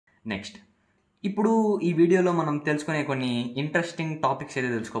Next ఇప్పుడు ఈ వీడియోలో మనం తెలుసుకునే కొన్ని ఇంట్రెస్టింగ్ టాపిక్స్ అయితే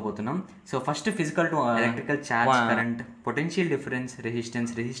తెలుసుకోబోతున్నాం. So first physical to electrical charge, current, potential difference,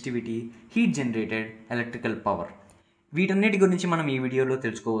 resistance, resistivity, heat generated, electrical power, వీటన్నిటి గురించి మనం ఈ వీడియోలో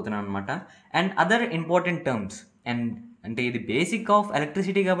తెలుసుకోబోతున్నాం అనమాట. And other important terms, and అంటే ఇది బేసిక్ ఆఫ్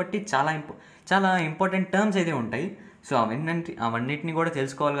ఎలక్ట్రిసిటీ కాబట్టి చాలా ఇంపార్టెంట్ టర్మ్స్ అయితే ఉంటాయి. సో అవన్నిటిని కూడా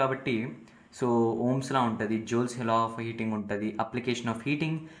తెలుసుకోవాలి కాబట్టి సో ఓమ్స్లా ఉంటుంది, జూల్స్ లా ఆఫ్ హీటింగ్ ఉంటుంది, application of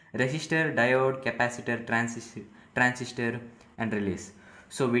heating, resistor, diode, capacitor, transistor and relays.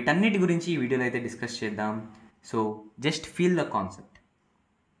 So వీటన్నిటి గురించి ఈ వీడియోలో అయితే డిస్కస్ చేద్దాం. So just feel the concept.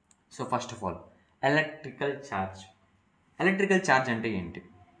 So first of all electrical charge. Electrical charge అంటే ఏంటి?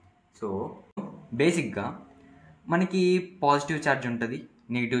 సో బేసిక్గా మనకి పాజిటివ్ ఛార్జ్ ఉంటుంది,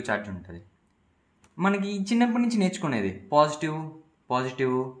 నెగిటివ్ ఛార్జ్ ఉంటుంది. మనకి చిన్నప్పటి నుంచి నేర్చుకునేది పాజిటివ్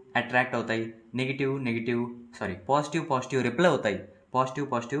అట్రాక్ట్ అవుతాయి, పాజిటివ్ రిపెల్ అవుతాయి,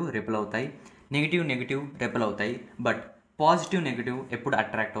 పాజిటివ్ రిపెల్ అవుతాయి, నెగిటివ్ రిపెల్ అవుతాయి. బట్ నెగిటివ్ ఎప్పుడు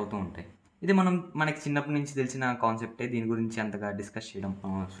అట్రాక్ట్ అవుతూ ఉంటాయి. ఇది మనకి చిన్నప్పటి నుంచి తెలిసిన కాన్సెప్టే, దీని గురించి అంతగా డిస్కస్ చేయడం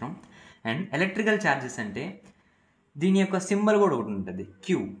అవసరం. అండ్ ఎలక్ట్రికల్ ఛార్జెస్ అంటే దీని యొక్క సింబల్ కూడా ఒకటి ఉంటుంది,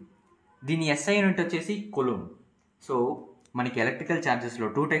 క్యూ. దీని ఎస్ఐ యూనిట్ వచ్చేసి కూలుంబ్. సో మనకి ఎలక్ట్రికల్ ఛార్జెస్లో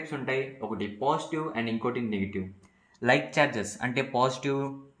 2 టైప్స్ ఉంటాయి, ఒకటి పాజిటివ్ అండ్ ఇంకోటి నెగిటివ్. లైక్ ఛార్జెస్ అంటే పాజిటివ్,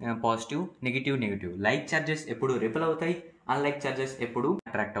 నెగిటివ్. లైక్ ఛార్జెస్ ఎప్పుడు రిపెల్ అవుతాయి, అన్లైక్ ఛార్జెస్ ఎప్పుడు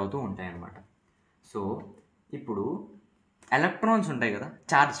అట్రాక్ట్ అవుతూ ఉంటాయి అన్నమాట. సో ఇప్పుడు ఎలక్ట్రాన్స్ ఉంటాయి కదా,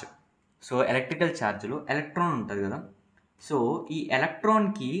 ఛార్జ్. సో ఎలక్ట్రికల్ ఛార్జ్లో ఎలక్ట్రాన్ ఉంటుంది కదా. సో ఈ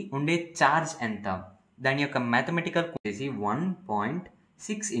ఎలక్ట్రాన్కి ఉండే ఛార్జ్ ఎంత? దాని యొక్క మ్యాథమెటికల్ వచ్చేసి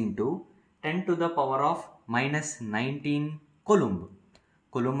 1.6 × 10⁻⁻19 కూలుంబ్.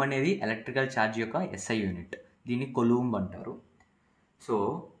 కూలుంబ్ అనేది ఎలక్ట్రికల్ ఛార్జ్ యొక్క ఎస్ఐ యూనిట్. దీన్ని కూలుంబ్ అంటారు. సో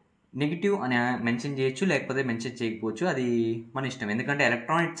నెగిటివ్ అని మెన్షన్ చేయొచ్చు, లేకపోతే మెన్షన్ చేయకపోవచ్చు, అది మన ఇష్టం. ఎందుకంటే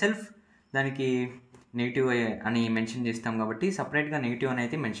ఎలక్ట్రాన్ ఇట్ సెల్ఫ్ దానికి నెగిటివ్ అని మెన్షన్ చేస్తాం కాబట్టి సపరేట్గా నెగిటివ్ అని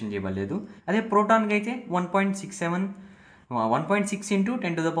అయితే మెన్షన్ చేయబడలేదు. అదే ప్రోటాన్కి అయితే 1.6 ×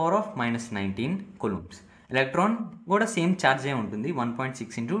 10⁻⁻19 కూలుంబ్స్. ఎలక్ట్రాన్ కూడా సేమ్ ఛార్జే ఉంటుంది,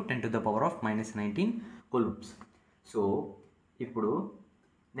 1.6 × 10⁻⁻19 కూలుంబ్స్. సో ఇప్పుడు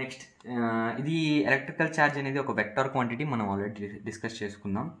నెక్స్ట్ ఇది ఎలక్ట్రికల్ ఛార్జ్ అనేది ఒక వెక్టార్ క్వాంటిటీ, మనం ఆల్రెడీ డిస్కస్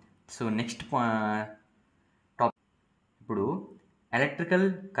చేసుకుందాం. సో నెక్స్ట్ టాపిక్ ఇప్పుడు ఎలక్ట్రికల్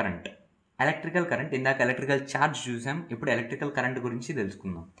కరెంట్. ఇందాక ఎలక్ట్రికల్ ఛార్జ్ చూసాం, ఇప్పుడు ఎలక్ట్రికల్ కరెంట్ గురించి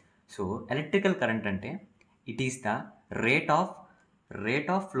తెలుసుకుందాం. సో ఎలక్ట్రికల్ కరెంట్ అంటే it is the rate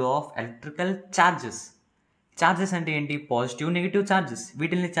of flow of electrical charges. Charges అంటే ఏంటి? పాజిటివ్, నెగిటివ్ ఛార్జెస్,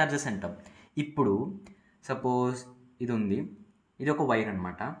 వీటిని ఛార్జెస్ అంటాం. ఇప్పుడు సపోజ్ ఇది ఉంది, ఇది ఒక వైర్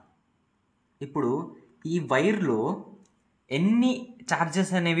అనమాట. ఇప్పుడు ఈ వైర్లో ఎన్ని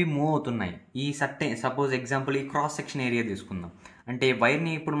ఛార్జెస్ అనేవి మూవ్ అవుతున్నాయి, ఈ సపోజ్ ఎగ్జాంపుల్ ఈ క్రాస్ సెక్షన్ ఏరియా తీసుకుందాం. అంటే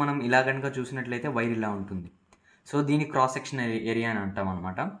వైర్ని ఇప్పుడు మనం ఇలా కనుక చూసినట్లయితే వైర్ ఇలా ఉంటుంది. సో దీన్ని క్రాస్ సెక్షన్ ఏరియా అని అంటాం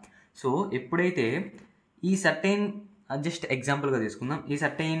అనమాట. సో ఎప్పుడైతే ఈ సర్టైన్, జస్ట్ ఎగ్జాంపుల్గా తీసుకుందాం, ఈ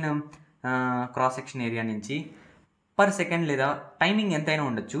సర్టైన్ క్రాస్ సెక్షన్ ఏరియా నుంచి పర్ సెకండ్ లేదా టైమింగ్ ఎంతైనా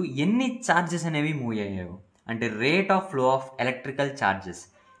ఉండొచ్చు, ఎన్ని ఛార్జెస్ అనేవి మూవ్ అయ్యాయో, అంటే rate of flow of electrical charges,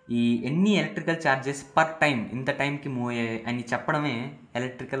 ఈ ఎన్ని ఎలక్ట్రికల్ ఛార్జెస్ పర్ టైం, ఇంత టైంకి మూవ్ అయ్యాయి అని చెప్పడమే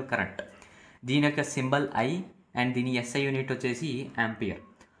ఎలక్ట్రికల్ కరెంట్. దీని యొక్క సింబల్ ఐ అండ్ దీని ఎస్ఐ యూనిట్ వచ్చేసి యాంపియర్.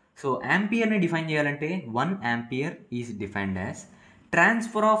 సో యాంపియర్ని డిఫైన్ చేయాలంటే 1 ampere is defined as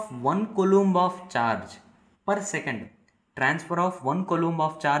transfer of 1 coulomb of charge per second. Transfer of 1 coulomb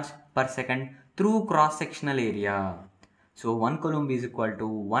of charge per second through cross sectional area. So 1 coulomb is equal to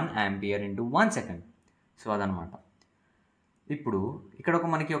 1 ampere × 1 second. So అదనమాట. ఇప్పుడు ఇక్కడ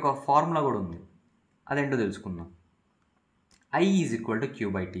మనకి ఒక formula కూడా ఉంది, అదేంటో తెలుసుకుందాం. I is equal to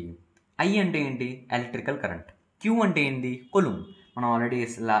Q/T. I అంటే ఏంటి? Electrical current. Q అంటే ఏంటి? కూలుంబ్. మనం ఆల్రెడీ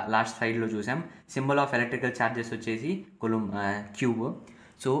లాస్ట్ స్లైడ్లో చూసాం, సింబల్ ఆఫ్ ఎలక్ట్రికల్ ఛార్జెస్ వచ్చేసి coulomb, cube.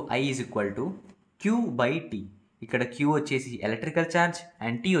 So I is equal to Q/T. ఇక్కడ Q వచ్చేసి ఎలక్ట్రికల్ ఛార్జ్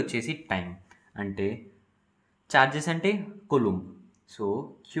అండ్ T వచ్చేసి టైం. అంటే ఛార్జెస్ అంటే కూలుంబ్. సో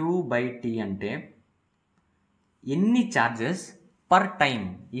Q/T అంటే ఎన్ని ఛార్జెస్ పర్ టైం,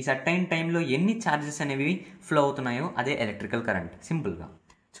 ఈ సర్టైన్ టైంలో ఎన్ని ఛార్జెస్ అనేవి ఫ్లో అవుతున్నాయో అదే ఎలక్ట్రికల్ కరెంట్, సింపుల్గా.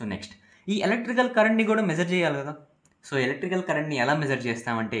 సో నెక్స్ట్ ఈ ఎలక్ట్రికల్ కరెంట్ని కూడా మెజర్ చేయాలి కదా. సో ఎలక్ట్రికల్ కరెంట్ని ఎలా మెజర్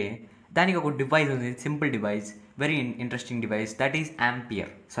చేస్తామంటే దానికి ఒక డివైస్ ఉంది, simple device, very interesting device, that is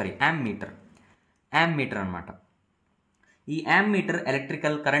ammeter అనమాట. ఈ యామ్మీటర్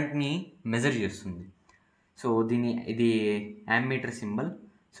ఎలక్ట్రికల్ కరెంట్ని మెజర్ చేస్తుంది. సో ఇది ammeter symbol.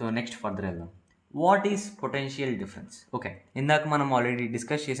 So next further వెళ్దాం. What is potential difference? Okay, ఇందాక మనం ఆల్రెడీ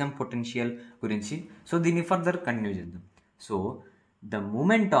డిస్కస్ చేసాం పొటెన్షియల్ గురించి. సో దీన్ని ఫర్దర్ కంటిన్యూ చేద్దాం. So the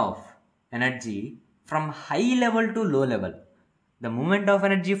moment of energy from high level to లో level, the moment of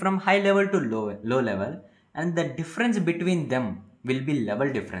energy from high level to లో level and the difference between them will be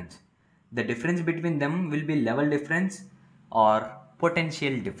level difference. The difference between them will be level difference are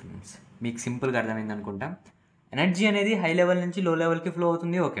potential difference. మీకు సింపుల్గా అర్థమైంది అనుకుంటా. Energy అనేది high level నుంచి లో లెవెల్కి flow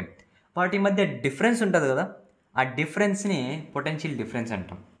అవుతుంది, ఓకే. వాటి మధ్య డిఫరెన్స్ ఉంటుంది కదా, ఆ డిఫరెన్స్ని పొటెన్షియల్ డిఫరెన్స్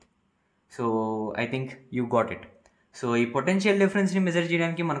అంటాం. So I think you got it. So ఈ పొటెన్షియల్ డిఫరెన్స్ని మెజర్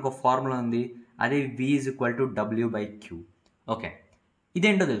చేయడానికి మనకు ఒక ఫార్ములా ఉంది, అదే V = W/Q. ఓకే,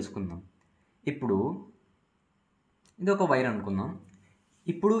 ఇదేంటో తెలుసుకుందాం. ఇప్పుడు ఇది ఒక వైర్ అనుకుందాం.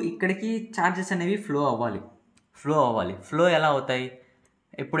 ఇప్పుడు ఇక్కడికి ఛార్జెస్ అనేవి ఫ్లో అవ్వాలి. ఫ్లో ఎలా అవుతాయి?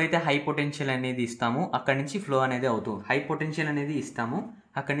 ఎప్పుడైతే హై పొటెన్షియల్ అనేది ఇస్తామో అక్కడి నుంచి ఫ్లో అనేది అవుతుంది. హై పొటెన్షియల్ అనేది ఇస్తామో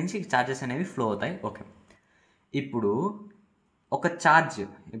అక్కడి నుంచి ఛార్జెస్ అనేవి ఫ్లో అవుతాయి, ఓకే. ఇప్పుడు ఒక ఛార్జ్,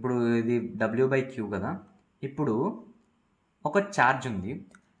 ఇప్పుడు ఇది W/Q కదా, ఇప్పుడు ఒక ఛార్జ్ ఉంది.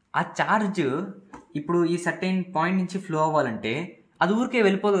 ఆ ఛార్జ్ ఇప్పుడు ఈ సర్టెన్ పాయింట్ నుంచి ఫ్లో అవ్వాలంటే అది ఊరికే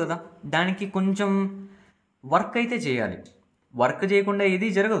వెళ్ళిపోదు కదా, దానికి కొంచెం వర్క్ అయితే చేయాలి. వర్క్ చేయకుండా ఏది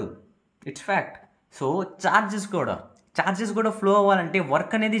జరగదు, ఇట్స్ ఫ్యాక్ట్. సో ఛార్జెస్ కూడా ఫ్లో అవ్వాలంటే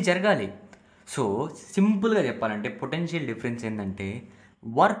వర్క్ అనేది జరగాలి. సో సింపుల్గా చెప్పాలంటే పొటెన్షియల్ డిఫరెన్స్ ఏంటంటే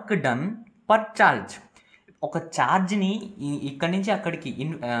వర్క్ డన్ పర్ ఛార్జ్. ఒక ఛార్జ్ని ఇక్కడి నుంచి అక్కడికి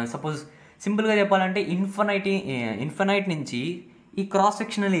సపోజ్ సింపుల్గా చెప్పాలంటే ఇన్ఫినైట్ నుంచి ఈ క్రాస్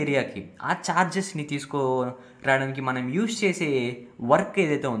సెక్షనల్ ఏరియాకి ఆ ఛార్జెస్ని తీసుకురావడానికి మనం యూజ్ చేసే వర్క్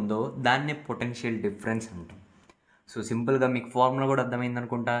ఏదైతే ఉందో దాన్నే పొటెన్షియల్ డిఫరెన్స్ అంటాం. సో సింపుల్గా మీకు ఫార్ములా కూడా అర్థమైంది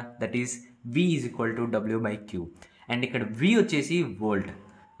అనుకుంటా. That is V = W/Q. And ఇక్కడ V వచ్చేసి వోల్ట్,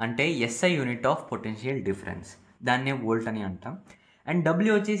 అంటే SI unit of potential difference, దాన్నే వోల్ట్ అని అంటాం. అండ్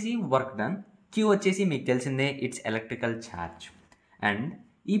W వచ్చేసి వర్క్ డన్, Q వచ్చేసి మీకు తెలిసిందే ఇట్స్ ఎలక్ట్రికల్ ఛార్జ్. అండ్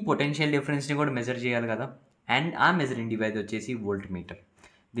ఈ పొటెన్షియల్ డిఫరెన్స్ని కూడా మెజర్ చేయాలి కదా, అండ్ ఆ మెజరింగ్ డివైస్ వచ్చేసి వోల్ట్ మీటర్.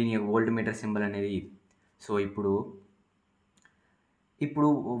 దీని వోల్ట్ మీటర్ సింబల్ అనేది ఇది. సో ఇప్పుడు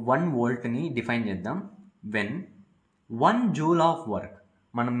 1 వోల్ట్ని డిఫైన్ చేద్దాం. వెన్ 1 జూల్ ఆఫ్ వర్క్,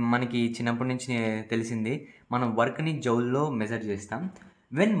 మనకి చిన్నప్పటి నుంచి తెలిసింది, మనం వర్క్ని జౌల్లో మెజర్ చేస్తాం.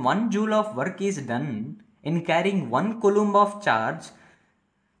 When 1 joule of work is done in carrying 1 coulomb of charge,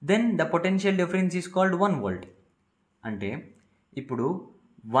 then the potential difference is called 1 volt. అంటే ఇప్పుడు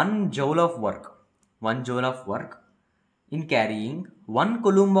 1 joule of work in carrying 1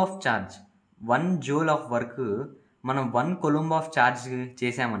 coulomb of charge. 1 joule of work మనం 1 కూలంబ్ ఆఫ్ చార్జ్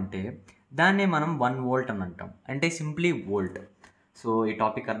చేసామంటే దాన్నే మనం 1 volt అని అంటాం, అంటే simply volt. So ఈ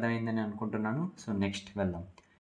టాపిక్ అర్థమైందని అనుకుంటున్నాను. సో నెక్స్ట్ వెళ్దాం.